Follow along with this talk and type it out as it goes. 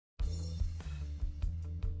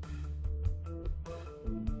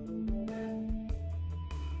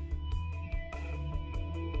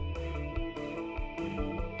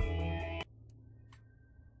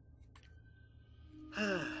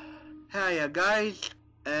Hiya guys,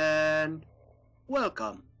 and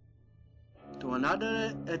welcome to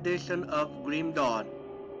another edition of Grim Dawn.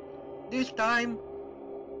 This time,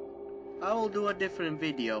 I will do a different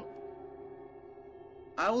video.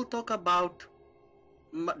 I will talk about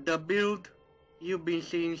the build you've been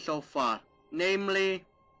seeing so far, namely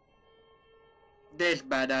this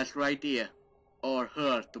badass right here, or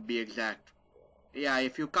her to be exact. Yeah,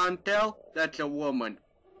 if you can't tell, that's a woman.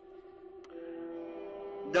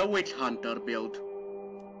 The Witch Hunter build.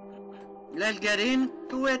 Let's get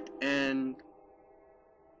into it and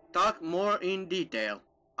talk more in detail.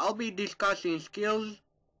 I'll be discussing skills,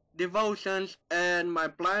 devotions, and my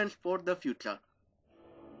plans for the future.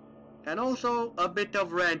 And also a bit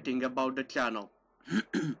of ranting about the channel.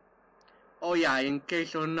 Oh yeah, in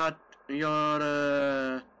case you're not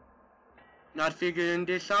figuring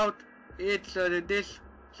this out, it's this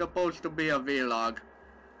supposed to be a vlog.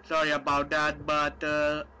 Sorry about that, but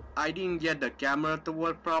I didn't get the camera to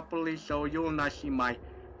work properly, so you'll not see my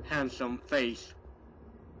handsome face.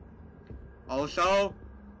 Also,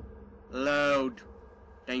 load.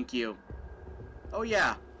 Thank you. Oh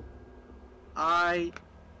yeah, I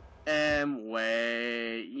am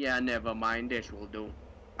yeah, never mind, this will do.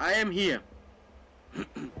 I am here.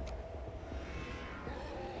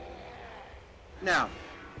 Now,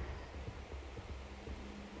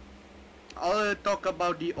 I'll talk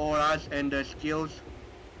about the auras and the skills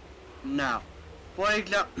now. For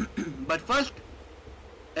example, but first,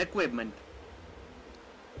 equipment.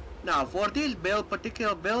 Now, for this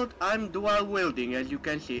particular build, I'm dual wielding, as you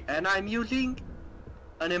can see, and I'm using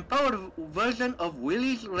an empowered version of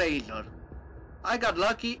Willie's Razor. I got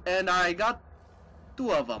lucky and I got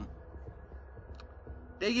two of them.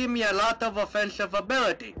 They give me a lot of offensive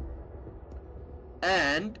ability.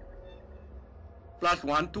 And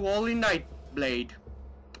 +1 to Holy Night Blade.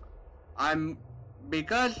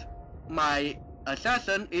 Because my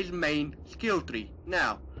assassin is main skill tree.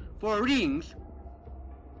 Now, for rings,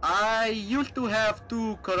 I used to have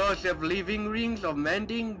 2 corrosive living rings of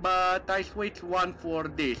mending, but I switched one for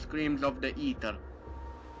this, Screams of the Ether.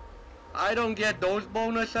 I don't get those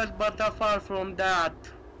bonuses, but far from that,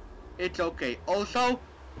 it's okay. Also,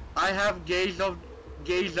 I have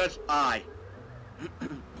Gazer's Eye.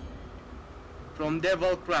 From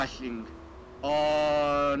Devil Crashing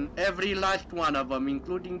on every last one of them,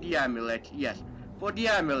 including the amulet. Yes, for the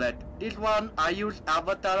amulet, this one I use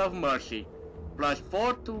Avatar of Mercy,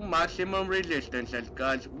 +4 to maximum resistances,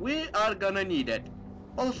 cause we are gonna need it.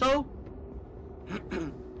 Also,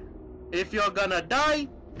 if you're gonna die,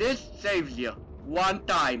 this saves you one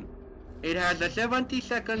time. It has a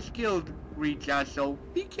 70-second skill recharge, so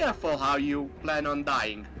be careful how you plan on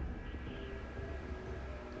dying.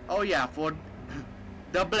 Oh yeah, for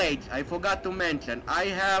the blades, I forgot to mention, I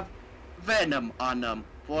have venom on them.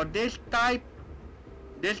 For this type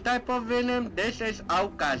of venom, this is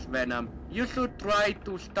outcast venom. You should try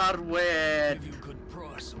to start with Give you a good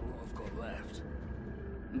price on what I've got left.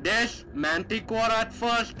 this Manticore at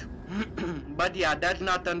first, but yeah, that's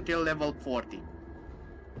not until level 40.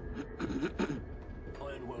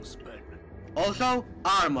 Iron well spent. Also,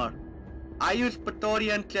 armor. I use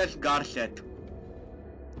Praetorian chest guard set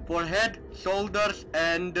for head, shoulders,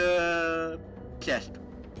 and chest.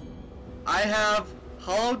 I have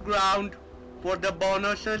Hallowed Ground for the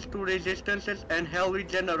bonuses to resistances and health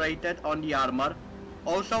regenerated on the armor.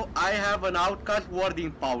 Also, I have an Outcast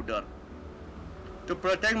Warding Powder to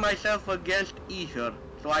protect myself against ether,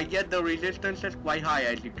 so I get the resistances quite high,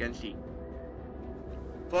 as you can see.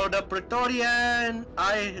 For the Praetorian,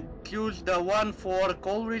 I choose the one for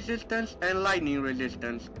cold resistance and lightning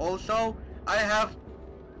resistance. Also, I have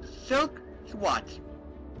Silk Swatch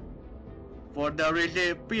for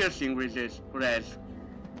the piercing res.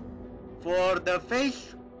 For the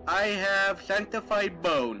face, I have Sanctified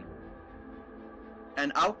Bone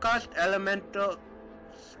and Outcast Elemental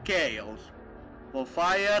Scales for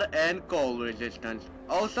fire and cold resistance.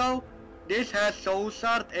 Also, this has Soul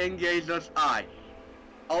Shard and Gazer's Eye.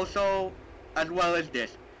 Also, as well as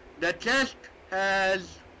this. The chest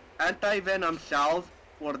has Anti-Venom Salve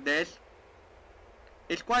for this.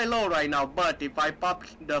 It's quite low right now, but if I pop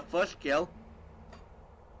the first skill,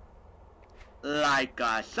 like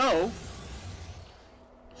so,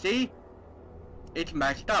 see, it's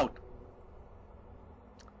maxed out.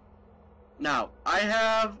 Now, I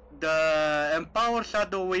have the Empower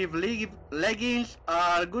Shadow Weave leggings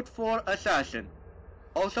are good for Assassin.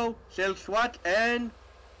 Also, Silk Swatch and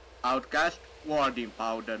Outcast Warding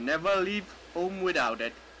Powder. Never leave home without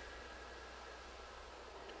it.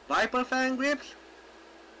 Viper Fang Grips.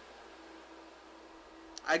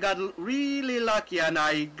 I got really lucky and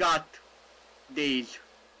I got these.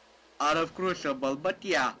 out of Crucible, but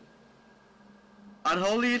yeah.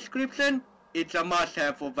 Unholy Inscription, it's a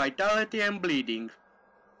must-have for Vitality and Bleeding.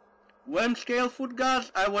 Worm Scale Foot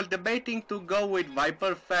Guards, I was debating to go with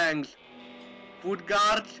Viper Fangs Foot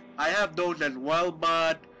Guards. I have those as well,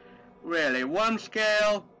 but really, Worm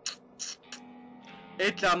Scale,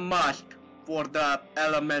 it's a must for the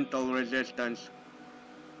elemental resistance.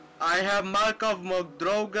 I have Mark of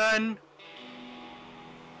Mogdrogan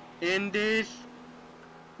in this,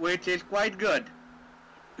 which is quite good.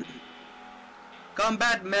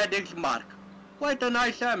 Combat Medic's Mark. Quite a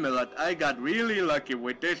nice amulet. I got really lucky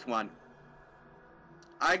with this one.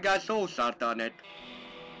 I got Soul Sart on it.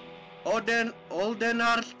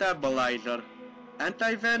 Oldenar Stabilizer,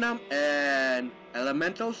 Anti-Venom, and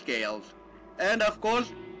Elemental Scales. And of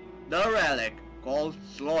course, the relic called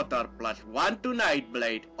Slaughter +1 to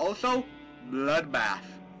Nightblade. Also, Bloodbath,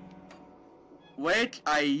 which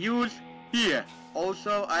I use here.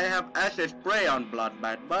 Also, I have Acid Spray on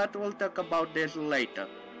Bloodbath, but we'll talk about this later.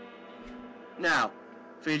 Now,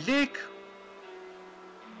 Physique,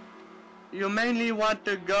 you mainly want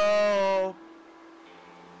to go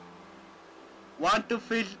 2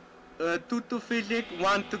 to Physique,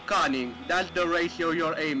 1 to Cunning. That's the ratio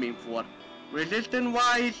you're aiming for. Resistance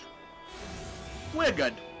wise, we're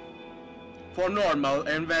good. For normal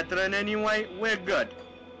and veteran anyway, we're good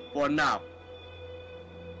for now.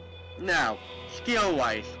 Now, skill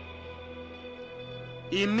wise,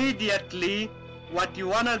 immediately what you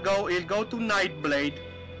wanna go is go to Nightblade,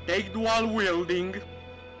 take dual wielding.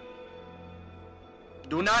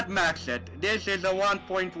 Do not max it. This is a 1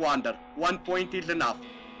 point wonder. 1 point is enough.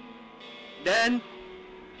 Then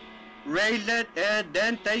raise it and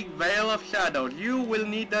then take Veil of Shadows. You will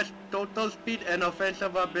need a total speed and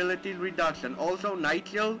offensive ability reduction. Also, Night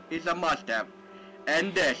Shield is a must-have.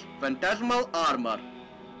 And this, Phantasmal Armor.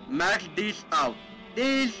 Max these out.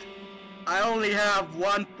 These, I only have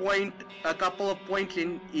 1 point, a couple of points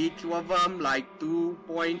in each of them, like 2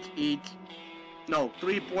 points each. No,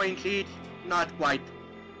 3 points each, not quite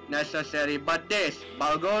necessary. But this,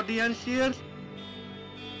 Balgordian Shears,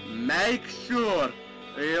 make sure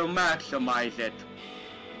you maximize it.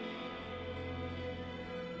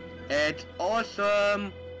 It's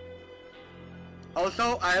awesome.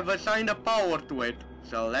 Also, I have assigned a power to it,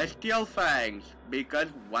 Celestial Fangs, because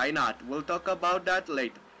why not? We'll talk about that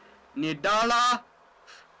later. Nidala,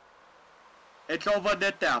 it's over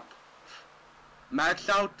the top. Max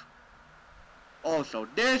out. Also,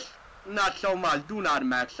 this, not so much. Do not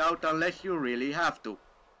max out unless you really have to.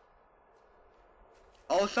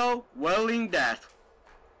 Also, Whirling Death,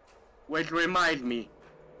 which reminds me,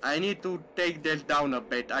 I need to take this down a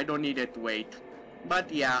bit. I don't need it to wait.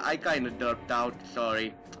 But yeah, I kinda derped out,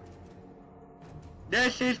 sorry.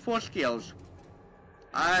 This is for skills.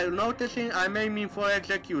 I'm noticing I'm aiming for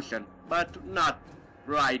execution, but not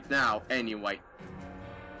right now anyway.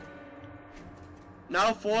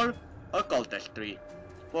 Now for Occultistry.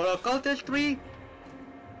 For Occultistry,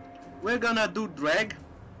 we're gonna do Drag,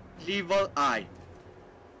 Evil Eye.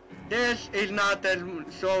 This is not as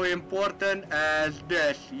so important as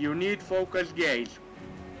this. You need Focus Gaze.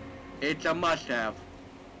 It's a must-have.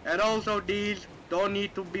 And also these don't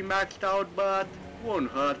need to be maxed out, but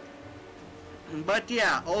won't hurt. But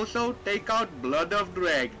yeah, also take out Blood of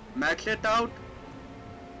Drag. Max it out,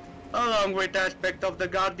 along with Aspect of the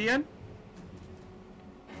Guardian.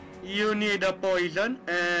 You need a Poison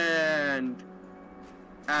and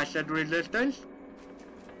Acid Resistance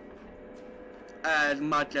as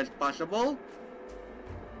much as possible.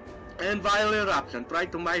 And Vile Eruption, try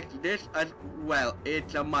to max this as well,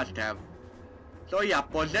 it's a must-have. So yeah,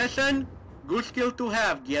 Possession, good skill to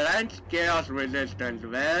have, grants Chaos Resistance,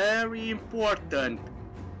 very important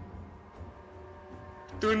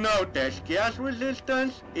to notice. Chaos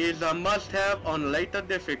Resistance is a must-have on later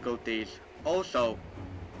difficulties. Also,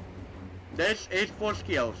 this is for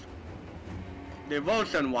skills.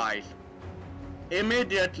 Devotion-wise,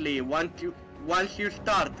 immediately once you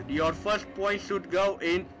start, your first point should go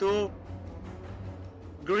into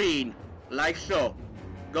green, like so.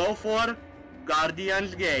 Go for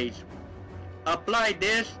Guardian's Gaze. Apply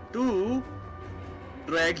this to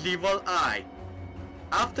Drag's Evil Eye.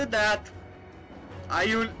 After that, I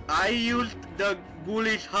used the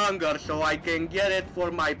Ghoulish Hunger so I can get it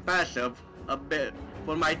for my passive,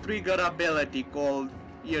 for my trigger ability called,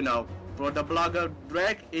 you know, for the Blogger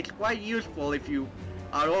Drag. It's quite useful if you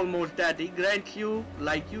are almost dead. It grants you,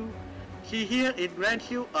 like you see here, it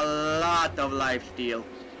grants you a lot of lifesteal.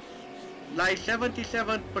 Like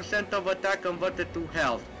 77% of attack converted to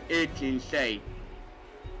health. It's insane.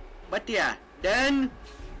 But yeah, then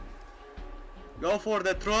go for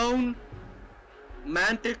the throne.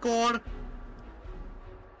 Manticore.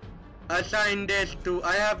 Assign this to,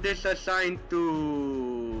 I have this assigned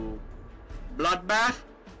to Bloodbath,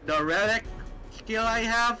 the relic skill I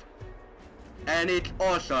have, and it's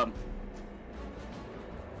awesome.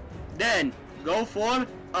 Then go for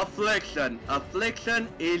Affliction. Affliction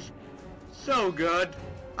is so good.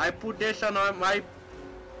 I put this on my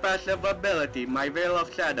passive ability, my Veil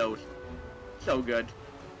of Shadows. So good.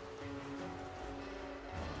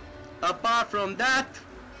 Apart from that,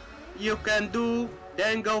 you can do,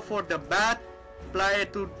 then go for the bat, apply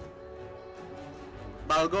it to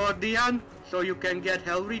Balgordian, so you can get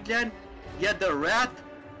health regen, get the rat,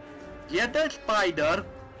 get the spider,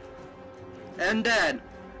 and then,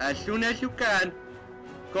 as soon as you can,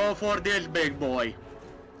 go for this big boy.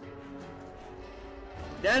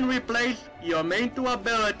 Then replace your main two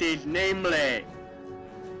abilities, namely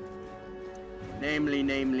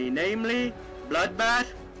Bloodbath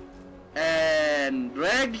and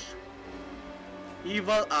Dreg's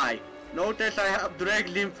Evil Eye. Notice I have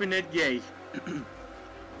Dreg's Infinite Gaze.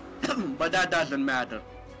 But that doesn't matter.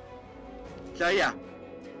 So yeah.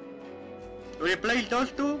 Replace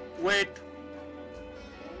those two with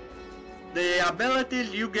the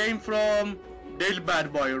abilities you gain from this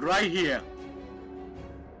bad boy right here.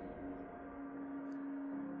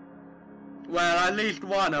 Well, at least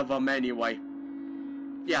one of them anyway.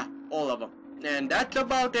 Yeah, all of them. And that's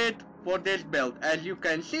about it for this build. As you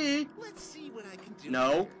can see, Let's see what I can do.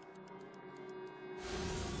 no,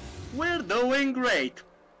 we're doing great.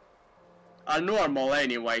 A normal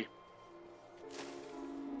anyway.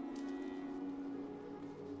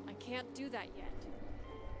 I can't do that yet.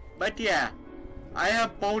 But yeah, I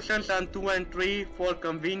have potions on 2 and 3 for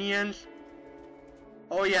convenience.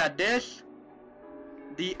 Oh yeah, this,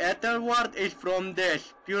 the Ether Ward is from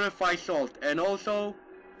this, Purify Salt. And also,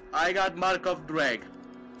 I got Mark of Dreg.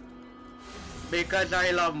 Because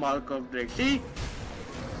I love Mark of Dreg. See?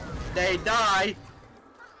 They die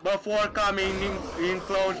before coming in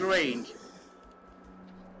close range.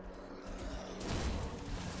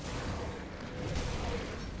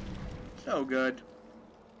 So good.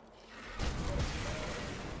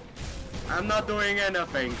 I'm not doing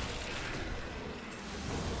anything.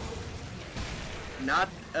 Not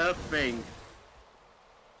a thing.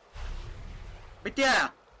 But yeah,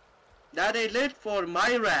 that is it for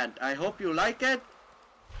my rant. I hope you like it.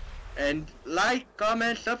 And like,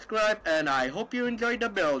 comment, subscribe, and I hope you enjoyed the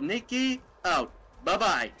build. Nikki, out.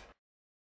 Bye-bye.